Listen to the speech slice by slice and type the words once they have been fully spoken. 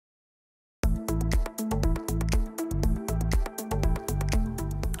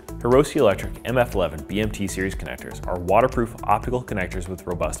Hirose Electric MF11BMT series connectors are waterproof optical connectors with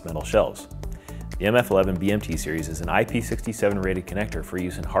robust metal shelves. The MF11BMT series is an IP67 rated connector for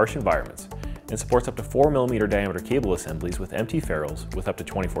use in harsh environments and supports up to 4mm diameter cable assemblies with empty ferrules with up to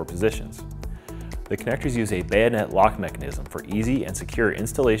 24 positions. The connectors use a bayonet lock mechanism for easy and secure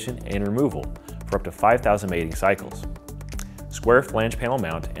installation and removal for up to 5,000 mating cycles. Square flange panel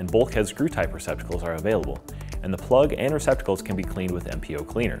mount and bulkhead screw type receptacles are available, and the plug and receptacles can be cleaned with MPO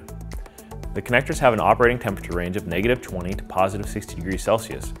cleaner. The connectors have an operating temperature range of -20 to +60 degrees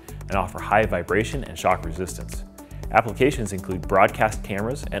Celsius and offer high vibration and shock resistance. Applications include broadcast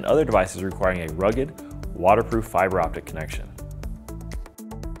cameras and other devices requiring a rugged, waterproof fiber optic connection.